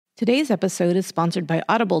Today's episode is sponsored by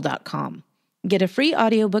Audible.com. Get a free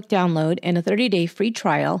audiobook download and a 30-day free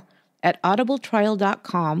trial at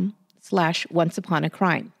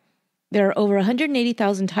audibletrial.com/onceuponacrime. There are over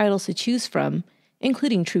 180,000 titles to choose from,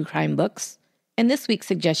 including true crime books, and this week's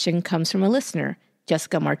suggestion comes from a listener,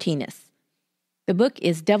 Jessica Martinez. The book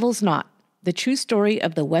is Devil's Knot, The True Story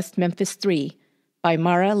of the West Memphis Three by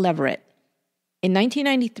Mara Leverett. In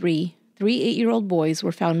 1993, 3 8-year-old boys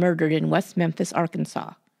were found murdered in West Memphis,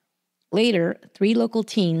 Arkansas. Later, 3 local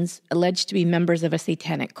teens, alleged to be members of a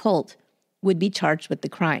satanic cult, would be charged with the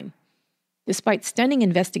crime. Despite stunning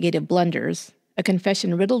investigative blunders, a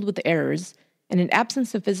confession riddled with errors, and an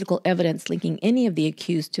absence of physical evidence linking any of the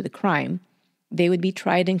accused to the crime, they would be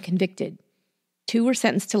tried and convicted. 2 were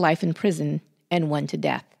sentenced to life in prison, and 1 to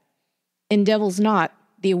death. In Devil's Knot,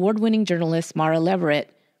 the award-winning journalist Mara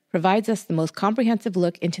Leverett provides us the most comprehensive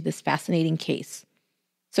look into this fascinating case.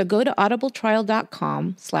 So go to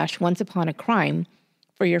audibletrial.com/onceuponacrime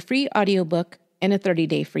for your free audiobook and a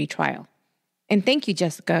 30-day free trial. And thank you,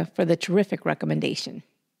 Jessica, for the terrific recommendation.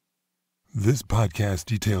 This podcast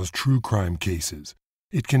details true crime cases.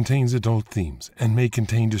 It contains adult themes and may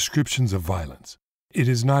contain descriptions of violence. It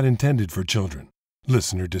is not intended for children.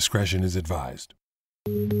 Listener discretion is advised.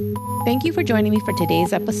 Thank you for joining me for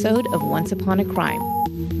today's episode of Once Upon a Crime.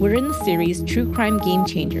 We're in the series True Crime Game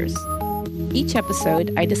Changers. Each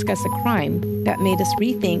episode, I discuss a crime that made us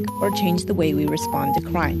rethink or change the way we respond to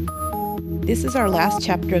crime. This is our last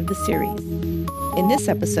chapter of the series. In this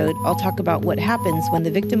episode, I'll talk about what happens when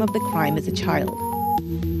the victim of the crime is a child.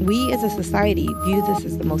 We as a society view this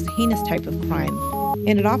as the most heinous type of crime,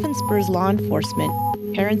 and it often spurs law enforcement,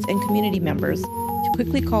 parents, and community members to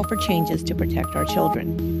quickly call for changes to protect our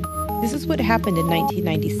children. This is what happened in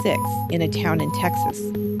 1996 in a town in Texas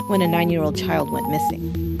when a 9-year-old child went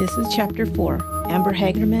missing. This is Chapter 4, Amber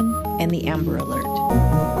Hagerman and the Amber Alert.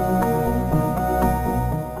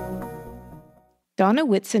 Donna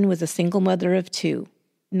Whitson was a single mother of 2,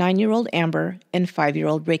 9-year-old Amber and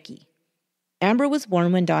 5-year-old Ricky. Amber was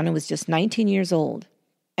born when Donna was just 19 years old.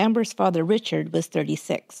 Amber's father, Richard, was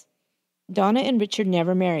 36. Donna and Richard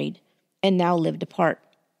never married and now lived apart.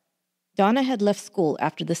 Donna had left school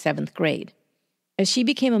after the 7th grade. As she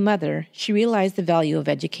became a mother, she realized the value of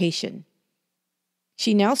education.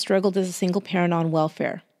 She now struggled as a single parent on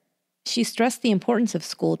welfare. She stressed the importance of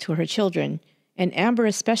school to her children, and Amber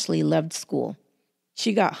especially loved school.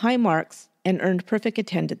 She got high marks and earned perfect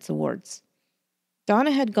attendance awards.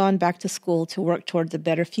 Donna had gone back to school to work towards a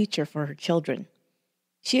better future for her children.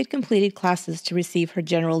 She had completed classes to receive her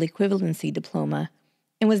general equivalency diploma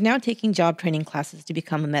and was now taking job training classes to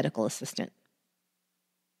become a medical assistant.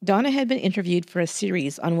 Donna had been interviewed for a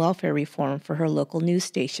series on welfare reform for her local news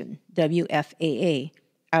station, WFAA,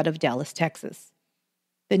 out of Dallas, Texas.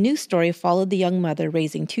 The news story followed the young mother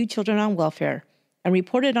raising 2 children on welfare and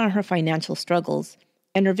reported on her financial struggles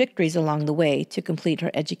and her victories along the way to complete her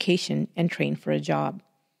education and train for a job.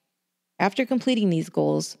 After completing these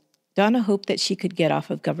goals, Donna hoped that she could get off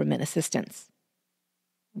of government assistance.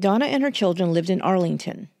 Donna and her children lived in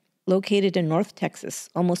Arlington, located in North Texas,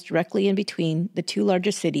 almost directly in between the 2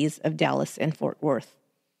 larger cities of Dallas and Fort Worth.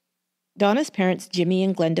 Donna's parents, Jimmy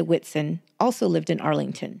and Glenda Whitson, also lived in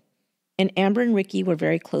Arlington, and Amber and Ricky were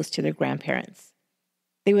very close to their grandparents.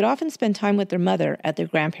 They would often spend time with their mother at their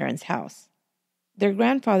grandparents' house. Their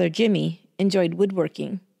grandfather, Jimmy, enjoyed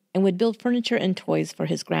woodworking and would build furniture and toys for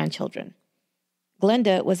his grandchildren.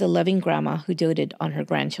 Glenda was a loving grandma who doted on her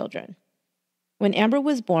grandchildren. When Amber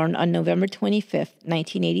was born on November 25,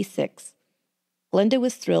 1986, Glenda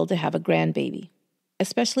was thrilled to have a grandbaby,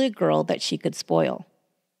 especially a girl that she could spoil.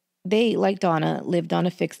 They, like Donna, lived on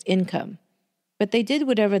a fixed income, but they did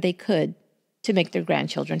whatever they could to make their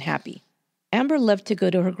grandchildren happy. Amber loved to go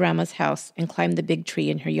to her grandma's house and climb the big tree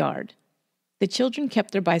in her yard. The children kept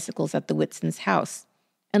their bicycles at the Whitson's house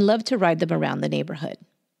and loved to ride them around the neighborhood.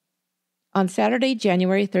 On Saturday,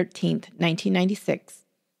 January 13, 1996,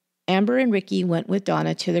 Amber and Ricky went with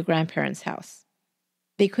Donna to their grandparents' house.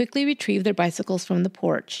 They quickly retrieved their bicycles from the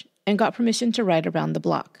porch and got permission to ride around the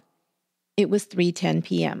block. It was 3:10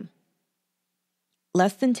 p.m.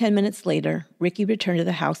 Less than 10 minutes later, Ricky returned to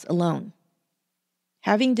the house alone.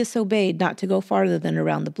 Having disobeyed not to go farther than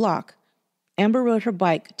around the block, Amber rode her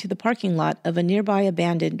bike to the parking lot of a nearby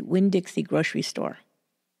abandoned Winn-Dixie grocery store.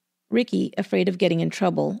 Ricky, afraid of getting in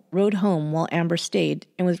trouble, rode home while Amber stayed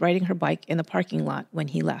and was riding her bike in the parking lot when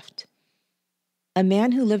he left. A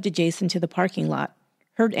man who lived adjacent to the parking lot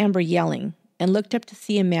heard Amber yelling and looked up to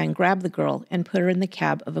see a man grab the girl and put her in the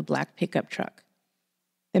cab of a black pickup truck.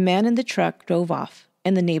 The man in the truck drove off,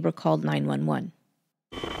 and the neighbor called 911.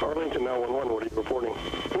 Arlington 911, what are you reporting?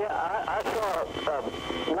 Yeah, I saw a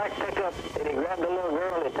black pickup, and he grabbed the little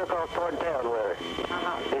girl and he took off toward town with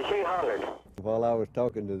her. And she hollered. While I was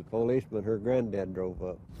talking to the policeman, her granddad drove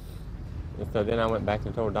up. And so then I went back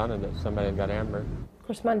and told Donna that somebody had got Amber. Of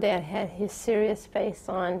course, my dad had his serious face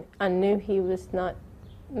on. I knew he was not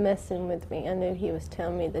messing with me. I knew he was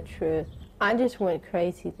telling me the truth. I just went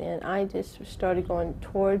crazy then. I just started going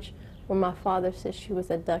towards where my father said she was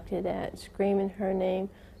abducted at, screaming her name.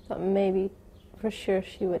 Thought maybe for sure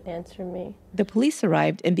she would answer me. The police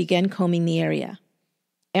arrived and began combing the area.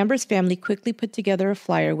 Amber's family quickly put together a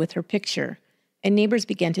flyer with her picture, and neighbors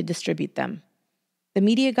began to distribute them. The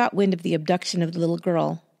media got wind of the abduction of the little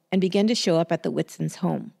girl and began to show up at the Whitsons'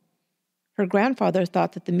 home. Her grandfather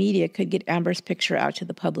thought that the media could get Amber's picture out to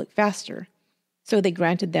the public faster, so they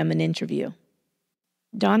granted them an interview.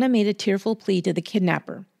 Donna made a tearful plea to the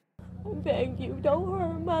kidnapper. I beg you, don't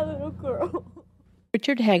hurt my little girl.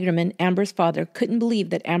 Richard Hagerman, Amber's father, couldn't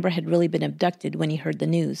believe that Amber had really been abducted when he heard the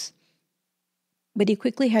news. But he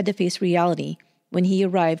quickly had to face reality when he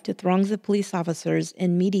arrived to throngs of police officers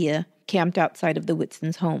and media camped outside of the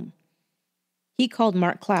Whitsons' home. He called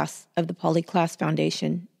Mark Klass of the Polly Klass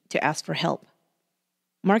Foundation to ask for help.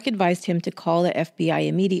 Mark advised him to call the FBI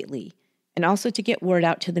immediately and also to get word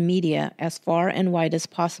out to the media as far and wide as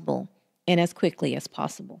possible and as quickly as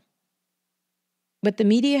possible. But the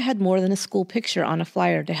media had more than a school picture on a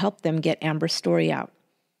flyer to help them get Amber's story out.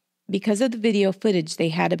 Because of the video footage they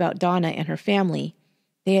had about Donna and her family,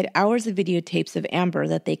 they had hours of videotapes of Amber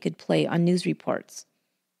that they could play on news reports.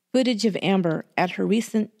 Footage of Amber at her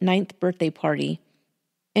recent 9th birthday party,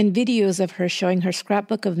 and videos of her showing her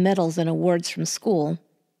scrapbook of medals and awards from school.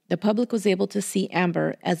 The public was able to see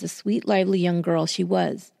Amber as the sweet, lively young girl she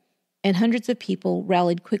was, and hundreds of people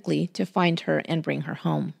rallied quickly to find her and bring her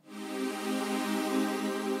home.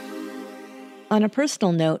 On a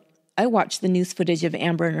personal note, I watched the news footage of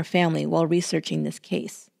Amber and her family while researching this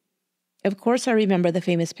case. Of course, I remember the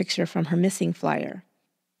famous picture from her missing flyer,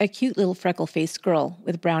 a cute little freckle-faced girl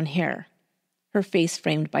with brown hair, her face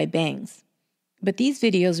framed by bangs. But these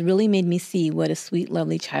videos really made me see what a sweet,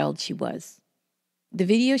 lovely child she was. The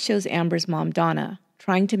video shows Amber's mom, Donna,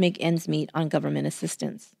 trying to make ends meet on government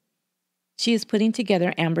assistance. She is putting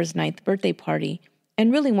together Amber's 9th birthday party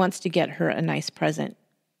and really wants to get her a nice present.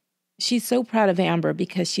 She's so proud of Amber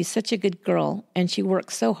because she's such a good girl and she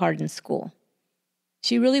works so hard in school.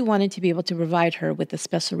 She really wanted to be able to provide her with a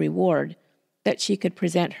special reward that she could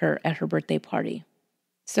present her at her birthday party.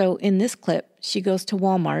 So in this clip, she goes to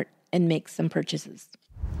Walmart and makes some purchases.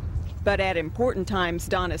 But at important times,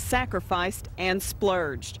 Donna sacrificed and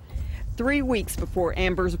splurged. 3 weeks before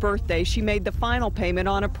Amber's birthday, she made the final payment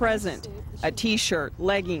on a present: a t-shirt,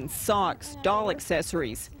 leggings, socks, doll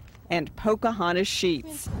accessories, and Pocahontas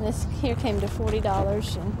sheets. This here came to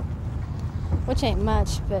 $40, which ain't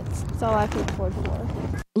much, but it's all I could afford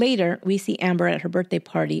for. Later, we see Amber at her birthday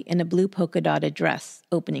party in a blue polka-dotted dress,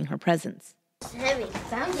 opening her presents. It's heavy.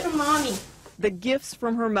 Sounds from Mommy. The gifts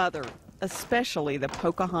from her mother, especially the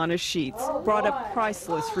Pocahontas sheets, brought a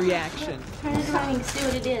priceless reaction. Turn it around and see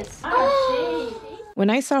what it is. When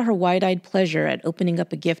I saw her wide-eyed pleasure at opening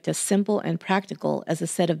up a gift as simple and practical as a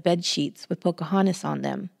set of bed sheets with Pocahontas on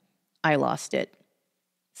them, I lost it.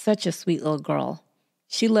 Such a sweet little girl.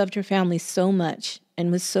 She loved her family so much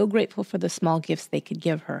and was so grateful for the small gifts they could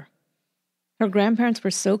give her. Her grandparents were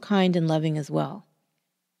so kind and loving as well.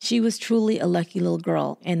 She was truly a lucky little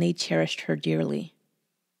girl, and they cherished her dearly,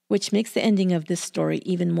 which makes the ending of this story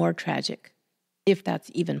even more tragic, if that's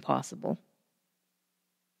even possible.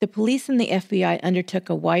 The police and the FBI undertook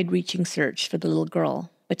a wide-reaching search for the little girl,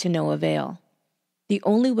 but to no avail. The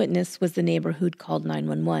only witness was the neighbor who'd called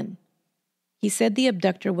 911. He said the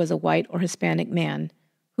abductor was a white or Hispanic man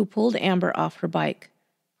who pulled Amber off her bike,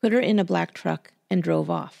 put her in a black truck, and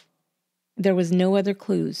drove off. There was no other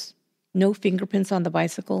clues, no fingerprints on the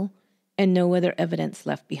bicycle, and no other evidence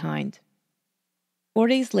left behind. 4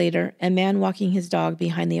 days later, a man walking his dog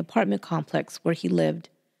behind the apartment complex where he lived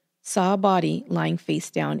saw a body lying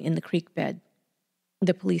face down in the creek bed.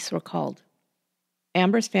 The police were called.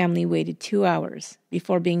 Amber's family waited 2 hours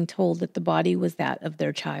before being told that the body was that of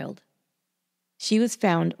their child. She was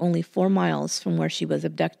found only 4 miles from where she was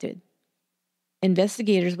abducted.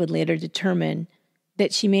 Investigators would later determine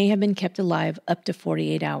that she may have been kept alive up to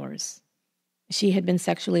 48 hours. She had been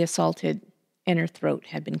sexually assaulted and her throat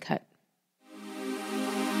had been cut.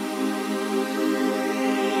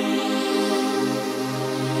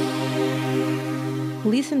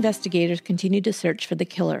 Police investigators continued to search for the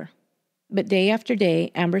killer, but day after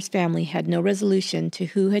day, Amber's family had no resolution to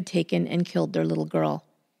who had taken and killed their little girl.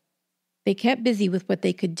 They kept busy with what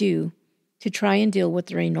they could do to try and deal with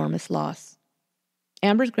their enormous loss.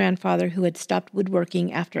 Amber's grandfather, who had stopped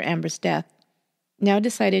woodworking after Amber's death, now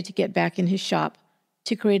decided to get back in his shop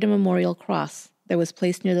to create a memorial cross that was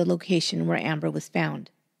placed near the location where Amber was found.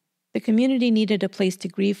 The community needed a place to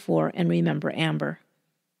grieve for and remember Amber.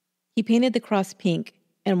 He painted the cross pink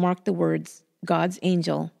and marked the words, "God's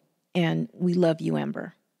Angel," and "We love you,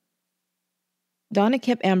 Amber." Donna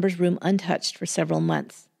kept Amber's room untouched for several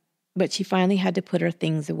months, but she finally had to put her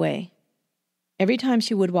things away. Every time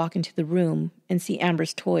she would walk into the room and see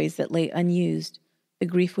Amber's toys that lay unused, the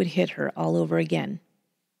grief would hit her all over again.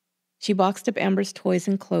 She boxed up Amber's toys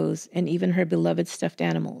and clothes and even her beloved stuffed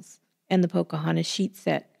animals and the Pocahontas sheet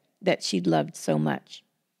set that she'd loved so much.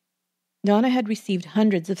 Donna had received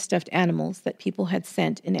hundreds of stuffed animals that people had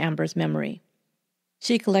sent in Amber's memory.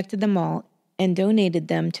 She collected them all and donated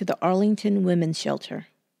them to the Arlington Women's Shelter.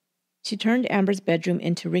 She turned Amber's bedroom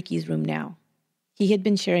into Ricky's room now. He had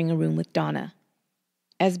been sharing a room with Donna.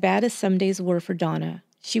 As bad as some days were for Donna,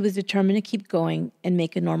 she was determined to keep going and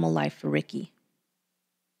make a normal life for Ricky.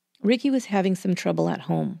 Ricky was having some trouble at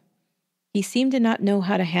home. He seemed to not know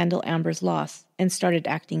how to handle Amber's loss and started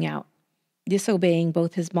acting out, disobeying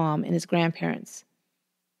both his mom and his grandparents.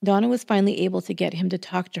 Donna was finally able to get him to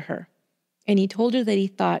talk to her, and he told her that he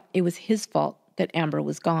thought it was his fault that Amber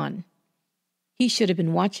was gone. He should have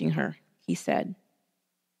been watching her, he said.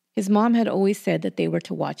 His mom had always said that they were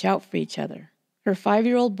to watch out for each other. Her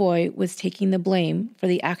 5-year-old boy was taking the blame for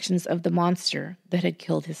the actions of the monster that had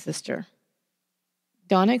killed his sister.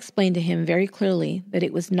 Donna explained to him very clearly that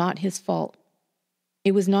it was not his fault.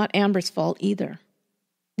 It was not Amber's fault either.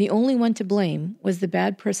 The only one to blame was the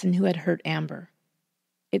bad person who had hurt Amber.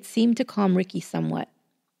 It seemed to calm Ricky somewhat.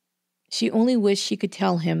 She only wished she could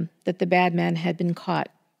tell him that the bad man had been caught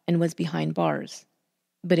and was behind bars,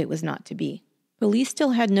 but it was not to be. Police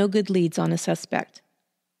still had no good leads on a suspect,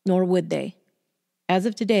 nor would they. As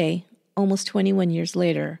of today, almost 21 years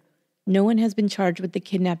later, no one has been charged with the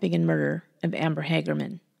kidnapping and murder of Amber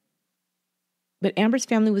Hagerman. But Amber's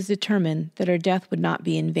family was determined that her death would not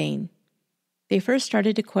be in vain. They first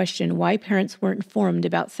started to question why parents weren't informed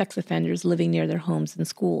about sex offenders living near their homes and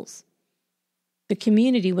schools. The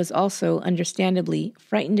community was also, understandably,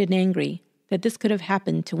 frightened and angry that this could have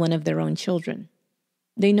happened to one of their own children.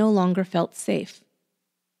 They no longer felt safe.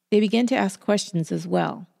 They began to ask questions as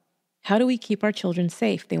well. How do we keep our children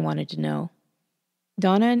safe, they wanted to know.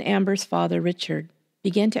 Donna and Amber's father, Richard,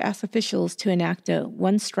 began to ask officials to enact a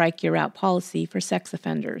one-strike-you're-out policy for sex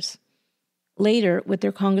offenders. Later, with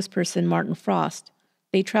their congressperson Martin Frost,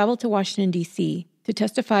 they traveled to Washington, D.C. to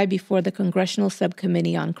testify before the Congressional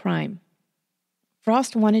Subcommittee on Crime.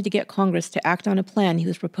 Frost wanted to get Congress to act on a plan he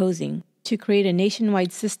was proposing to create a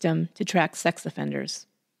nationwide system to track sex offenders.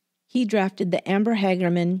 He drafted the Amber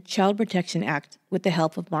Hagerman Child Protection Act with the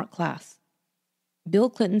help of Mark Klass. Bill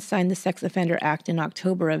Clinton signed the Sex Offender Act in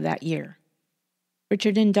October of that year.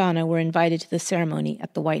 Richard and Donna were invited to the ceremony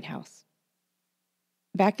at the White House.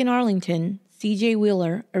 Back in Arlington, C.J.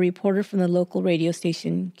 Wheeler, a reporter from the local radio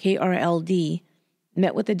station KRLD,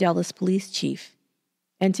 met with the Dallas police chief,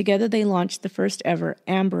 and together they launched the first ever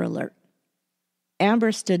Amber Alert.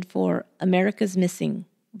 Amber stood for America's Missing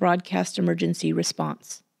Broadcast Emergency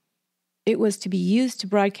Response. It was to be used to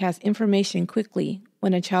broadcast information quickly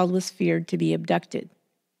when a child was feared to be abducted.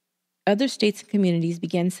 Other states and communities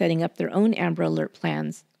began setting up their own Amber Alert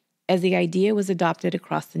plans as the idea was adopted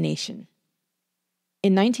across the nation.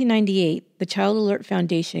 In 1998, the Child Alert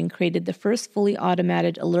Foundation created the first fully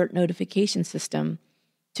automated alert notification system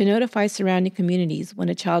to notify surrounding communities when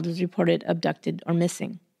a child was reported abducted or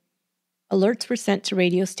missing. Alerts were sent to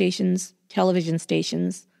radio stations, television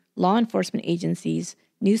stations, law enforcement agencies,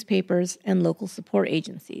 newspapers, and local support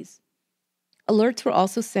agencies. Alerts were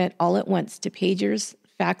also sent all at once to pagers,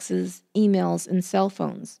 faxes, emails, and cell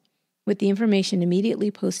phones, with the information immediately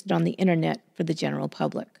posted on the internet for the general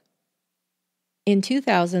public. In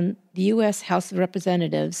 2000, the U.S. House of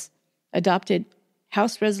Representatives adopted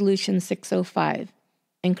House Resolution 605,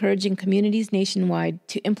 encouraging communities nationwide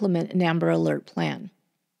to implement an Amber Alert plan.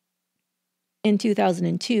 In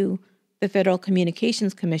 2002, the Federal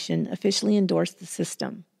Communications Commission officially endorsed the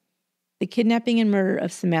system. The kidnapping and murder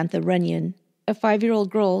of Samantha Runyon, a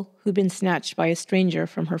 5-year-old girl who'd been snatched by a stranger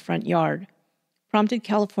from her front yard, prompted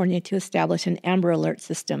California to establish an Amber Alert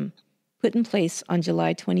system, put in place on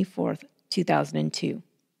July 24, 2002.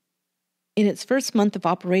 In its first month of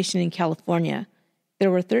operation in California,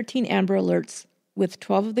 there were 13 Amber Alerts, with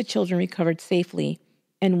 12 of the children recovered safely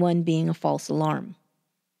and one being a false alarm.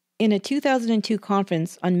 In a 2002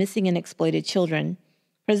 conference on missing and exploited children,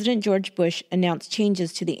 President George Bush announced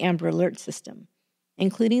changes to the Amber Alert system,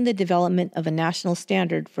 including the development of a national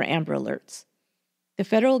standard for Amber Alerts. The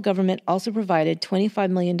federal government also provided $25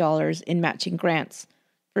 million in matching grants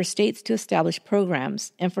for states to establish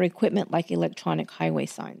programs and for equipment like electronic highway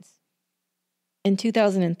signs. In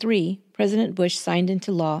 2003, President Bush signed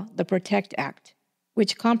into law the PROTECT Act,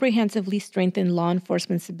 which comprehensively strengthened law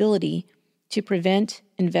enforcement's ability to prevent,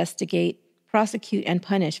 investigate, prosecute, and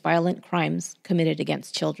punish violent crimes committed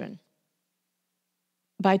against children.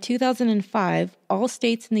 By 2005, all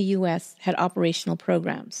states in the U.S. had operational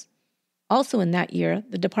programs. Also in that year,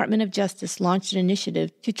 the Department of Justice launched an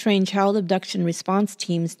initiative to train child abduction response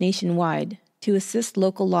teams nationwide to assist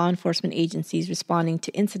local law enforcement agencies responding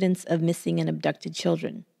to incidents of missing and abducted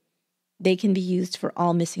children. They can be used for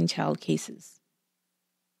all missing child cases.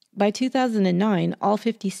 By 2009, all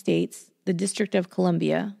 50 states, the District of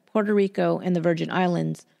Columbia, Puerto Rico, and the Virgin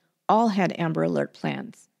Islands all had Amber Alert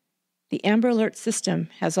plans. The Amber Alert system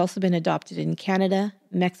has also been adopted in Canada,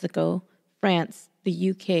 Mexico, France,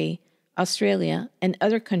 the UK, Australia, and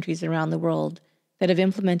other countries around the world that have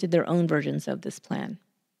implemented their own versions of this plan.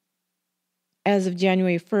 As of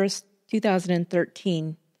January 1st,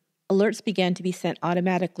 2013, alerts began to be sent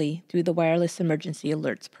automatically through the Wireless Emergency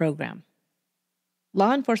Alerts program.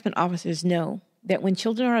 Law enforcement officers know that when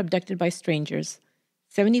children are abducted by strangers,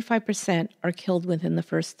 75% are killed within the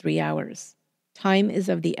first 3 hours. Time is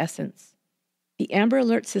of the essence. The Amber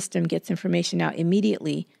Alert system gets information out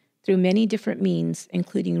immediately through many different means,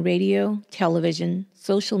 including radio, television,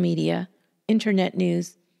 social media, internet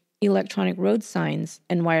news, electronic road signs,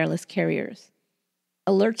 and wireless carriers.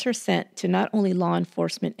 Alerts are sent to not only law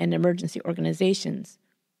enforcement and emergency organizations,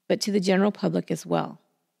 but to the general public as well.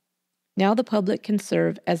 Now the public can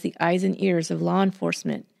serve as the eyes and ears of law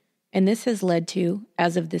enforcement, and this has led to,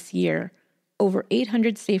 as of this year, over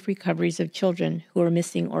 800 safe recoveries of children who are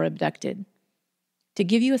missing or abducted. To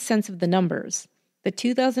give you a sense of the numbers, the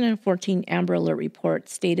 2014 Amber Alert report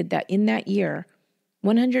stated that in that year,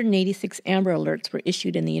 186 Amber Alerts were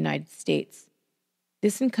issued in the United States.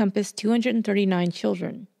 This encompassed 239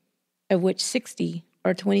 children, of which 60,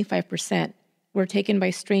 or 25%, were taken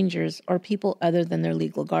by strangers or people other than their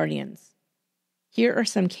legal guardians. Here are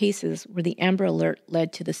some cases where the Amber Alert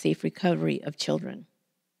led to the safe recovery of children.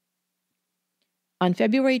 On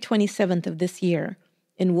February 27th of this year,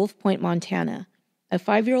 in Wolf Point, Montana, a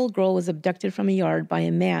 5-year-old girl was abducted from a yard by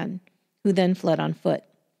a man who then fled on foot.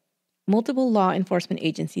 Multiple law enforcement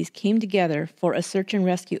agencies came together for a search and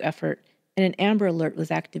rescue effort, and an Amber Alert was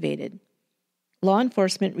activated. Law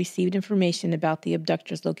enforcement received information about the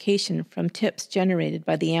abductor's location from tips generated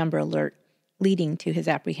by the Amber Alert, leading to his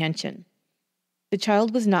apprehension. The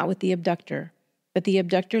child was not with the abductor, but the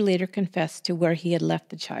abductor later confessed to where he had left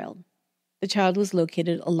the child. The child was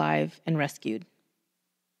located alive and rescued.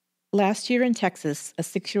 Last year in Texas, a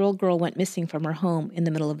 6-year-old girl went missing from her home in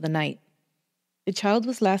the middle of the night. The child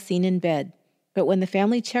was last seen in bed, but when the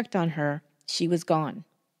family checked on her, she was gone.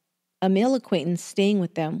 A male acquaintance staying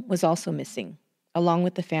with them was also missing, along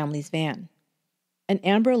with the family's van. An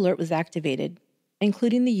Amber Alert was activated,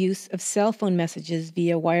 including the use of cell phone messages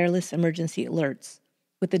via wireless emergency alerts,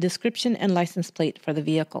 with the description and license plate for the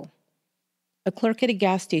vehicle. A clerk at a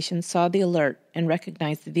gas station saw the alert and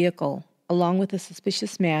recognized the vehicle, along with a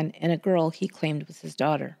suspicious man and a girl he claimed was his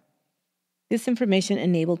daughter. This information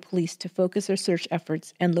enabled police to focus their search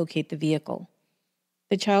efforts and locate the vehicle.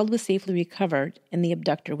 The child was safely recovered, and the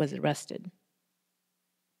abductor was arrested.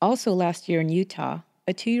 Also last year in Utah,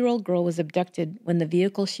 a 2-year-old girl was abducted when the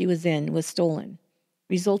vehicle she was in was stolen,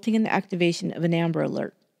 resulting in the activation of an Amber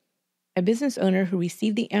Alert. A business owner who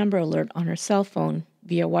received the Amber Alert on her cell phone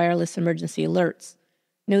via wireless emergency alerts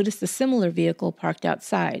noticed a similar vehicle parked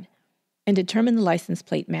outside and determined the license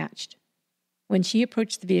plate matched. When she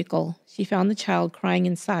approached the vehicle, she found the child crying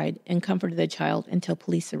inside and comforted the child until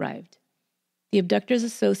police arrived. The abductor's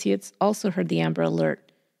associates also heard the Amber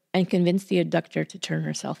Alert and convinced the abductor to turn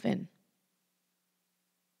herself in.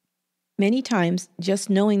 Many times,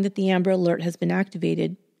 just knowing that the Amber Alert has been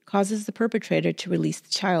activated causes the perpetrator to release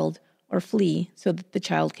the child or flee so that the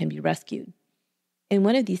child can be rescued. In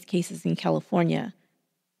one of these cases in California,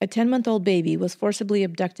 a 10-month-old baby was forcibly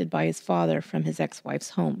abducted by his father from his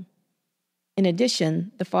ex-wife's home. In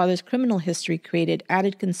addition, the father's criminal history created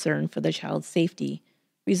added concern for the child's safety,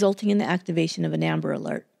 resulting in the activation of an Amber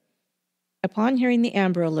Alert. Upon hearing the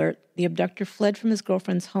Amber Alert, the abductor fled from his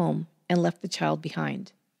girlfriend's home and left the child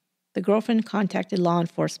behind. The girlfriend contacted law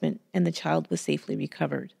enforcement, and the child was safely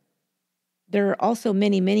recovered. There are also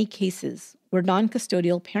many cases where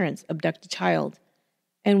non-custodial parents abduct a child,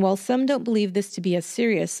 and while some don't believe this to be as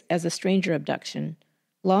serious as a stranger abduction,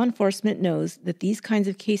 law enforcement knows that these kinds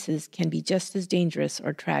of cases can be just as dangerous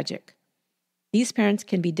or tragic. These parents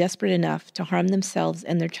can be desperate enough to harm themselves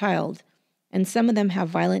and their child, and some of them have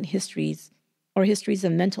violent histories or histories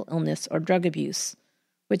of mental illness or drug abuse,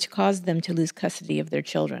 which caused them to lose custody of their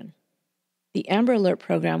children. The Amber Alert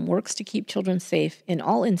program works to keep children safe in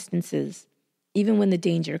all instances, even when the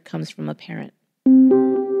danger comes from a parent.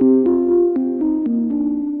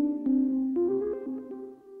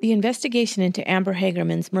 The investigation into Amber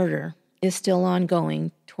Hagerman's murder is still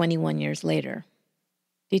ongoing 21 years later.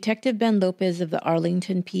 Detective Ben Lopez of the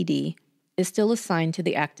Arlington PD is still assigned to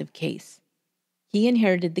the active case. He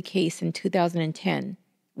inherited the case in 2010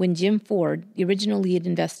 when Jim Ford, the original lead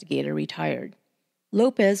investigator, retired.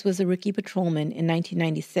 Lopez was a rookie patrolman in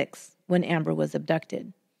 1996 when Amber was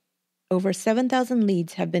abducted. Over 7,000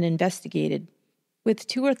 leads have been investigated, with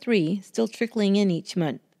 2 or 3 still trickling in each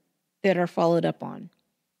month that are followed up on.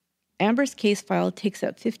 Amber's case file takes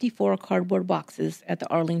up 54 cardboard boxes at the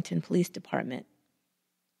Arlington Police Department.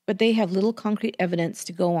 But they have little concrete evidence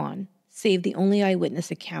to go on, save the only eyewitness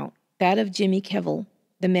account, that of Jimmy Kevill,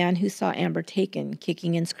 the man who saw Amber taken,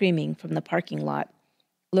 kicking and screaming from the parking lot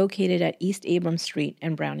located at East Abrams Street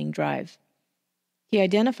and Browning Drive. He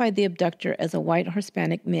identified the abductor as a white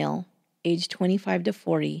Hispanic male, aged 25 to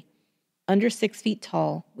 40, under 6 feet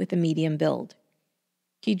tall, with a medium build.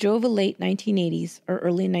 He drove a late 1980s or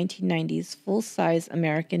early 1990s full-size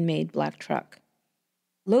American-made black truck.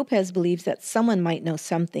 Lopez believes that someone might know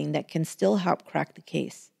something that can still help crack the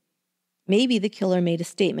case. Maybe the killer made a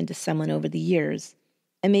statement to someone over the years,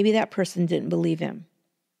 and maybe that person didn't believe him.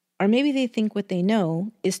 Or maybe they think what they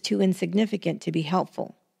know is too insignificant to be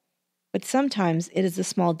helpful. But sometimes it is the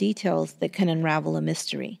small details that can unravel a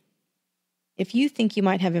mystery. If you think you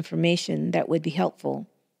might have information that would be helpful,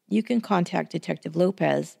 you can contact Detective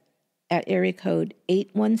Lopez at area code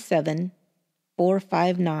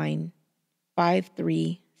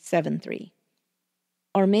 817-459-5373.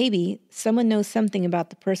 Or maybe someone knows something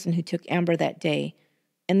about the person who took Amber that day,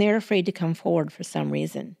 and they're afraid to come forward for some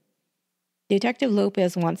reason. Detective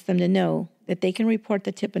Lopez wants them to know that they can report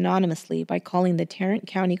the tip anonymously by calling the Tarrant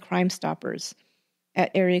County Crime Stoppers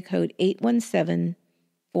at area code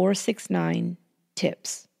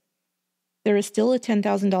 817-469-TIPS. There is still a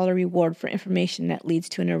 $10,000 reward for information that leads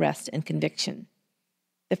to an arrest and conviction.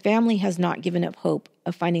 The family has not given up hope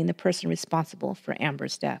of finding the person responsible for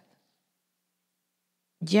Amber's death.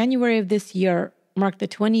 January of this year marked the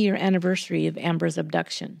 20-year anniversary of Amber's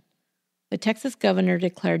abduction. The Texas governor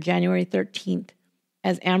declared January 13th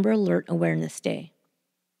as Amber Alert Awareness Day.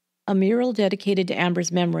 A mural dedicated to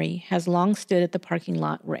Amber's memory has long stood at the parking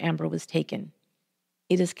lot where Amber was taken.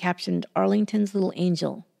 It is captioned Arlington's Little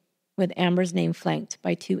Angel, with Amber's name flanked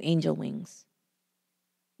by 2 angel wings.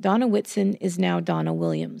 Donna Whitson is now Donna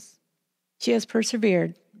Williams. She has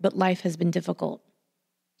persevered, but life has been difficult.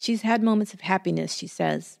 She's had moments of happiness, she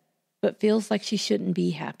says, but feels like she shouldn't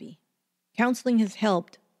be happy. Counseling has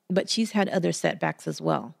helped, but she's had other setbacks as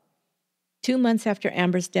well. 2 months after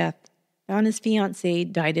Amber's death, Donna's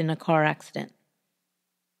fiancé died in a car accident.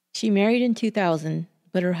 She married in 2000,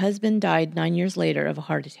 but her husband died 9 years later of a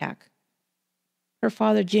heart attack. Her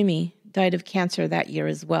father, Jimmy, died of cancer that year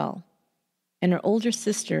as well, and her older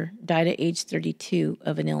sister died at age 32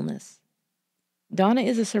 of an illness. Donna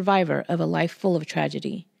is a survivor of a life full of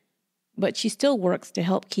tragedy, but she still works to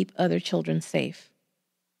help keep other children safe.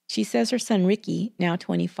 She says her son Ricky, now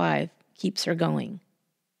 25, keeps her going.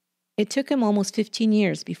 It took him almost 15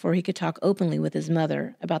 years before he could talk openly with his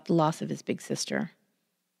mother about the loss of his big sister.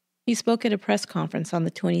 He spoke at a press conference on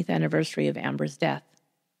the 20th anniversary of Amber's death.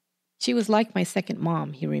 She was like my second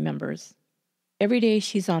mom, he remembers. Every day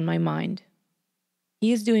she's on my mind.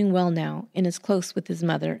 He is doing well now and is close with his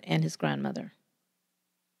mother and his grandmother.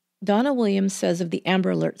 Donna Williams says of the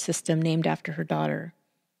Amber Alert system named after her daughter,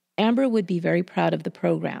 Amber would be very proud of the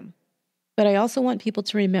program, but I also want people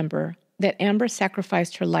to remember that Amber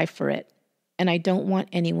sacrificed her life for it, and I don't want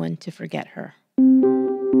anyone to forget her.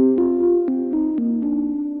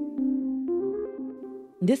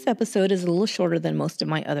 This episode is a little shorter than most of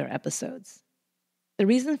my other episodes. The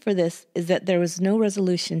reason for this is that there was no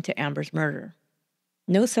resolution to Amber's murder.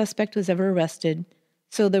 No suspect was ever arrested,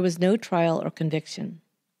 so there was no trial or conviction.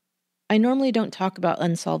 I normally don't talk about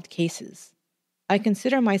unsolved cases. I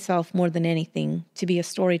consider myself more than anything to be a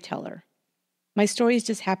storyteller. My stories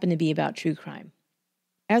just happen to be about true crime.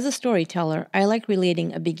 As a storyteller, I like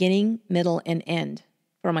relating a beginning, middle, and end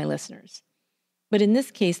for my listeners. But in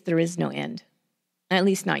this case, there is no end. At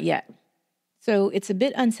least not yet. So it's a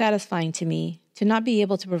bit unsatisfying to me to not be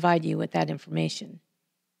able to provide you with that information.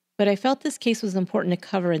 But I felt this case was important to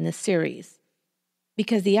cover in this series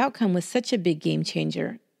because the outcome was such a big game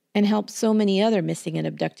changer and helped so many other missing and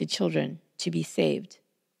abducted children to be saved.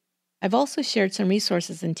 I've also shared some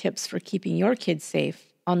resources and tips for keeping your kids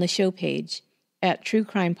safe on the show page at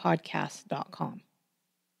truecrimepodcast.com.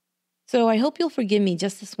 So I hope you'll forgive me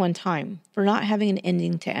just this one time for not having an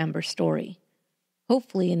ending to Amber's story.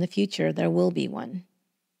 Hopefully in the future there will be one.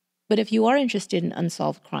 But if you are interested in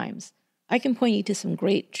unsolved crimes, I can point you to some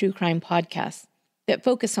great true crime podcasts that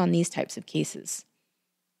focus on these types of cases.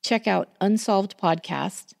 Check out Unsolved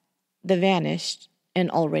Podcast, The Vanished, and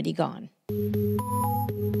Already Gone.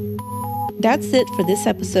 That's it for this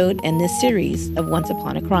episode and this series of Once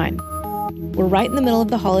Upon a Crime. We're right in the middle of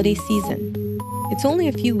the holiday season. It's only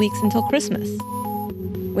a few weeks until Christmas.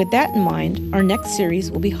 With that in mind, our next series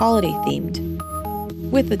will be holiday-themed,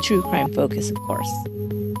 with a true crime focus, of course.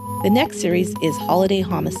 The next series is Holiday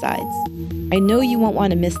Homicides. I know you won't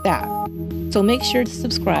want to miss that, so make sure to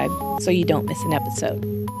subscribe so you don't miss an episode.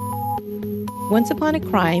 Once Upon a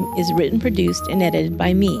Crime is written, produced, and edited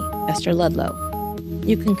by me, Esther Ludlow.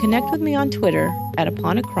 You can connect with me on Twitter at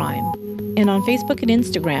Upon a Crime and on Facebook and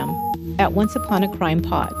Instagram at Once Upon a Crime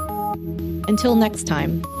Pod. Until next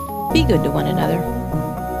time, be good to one another.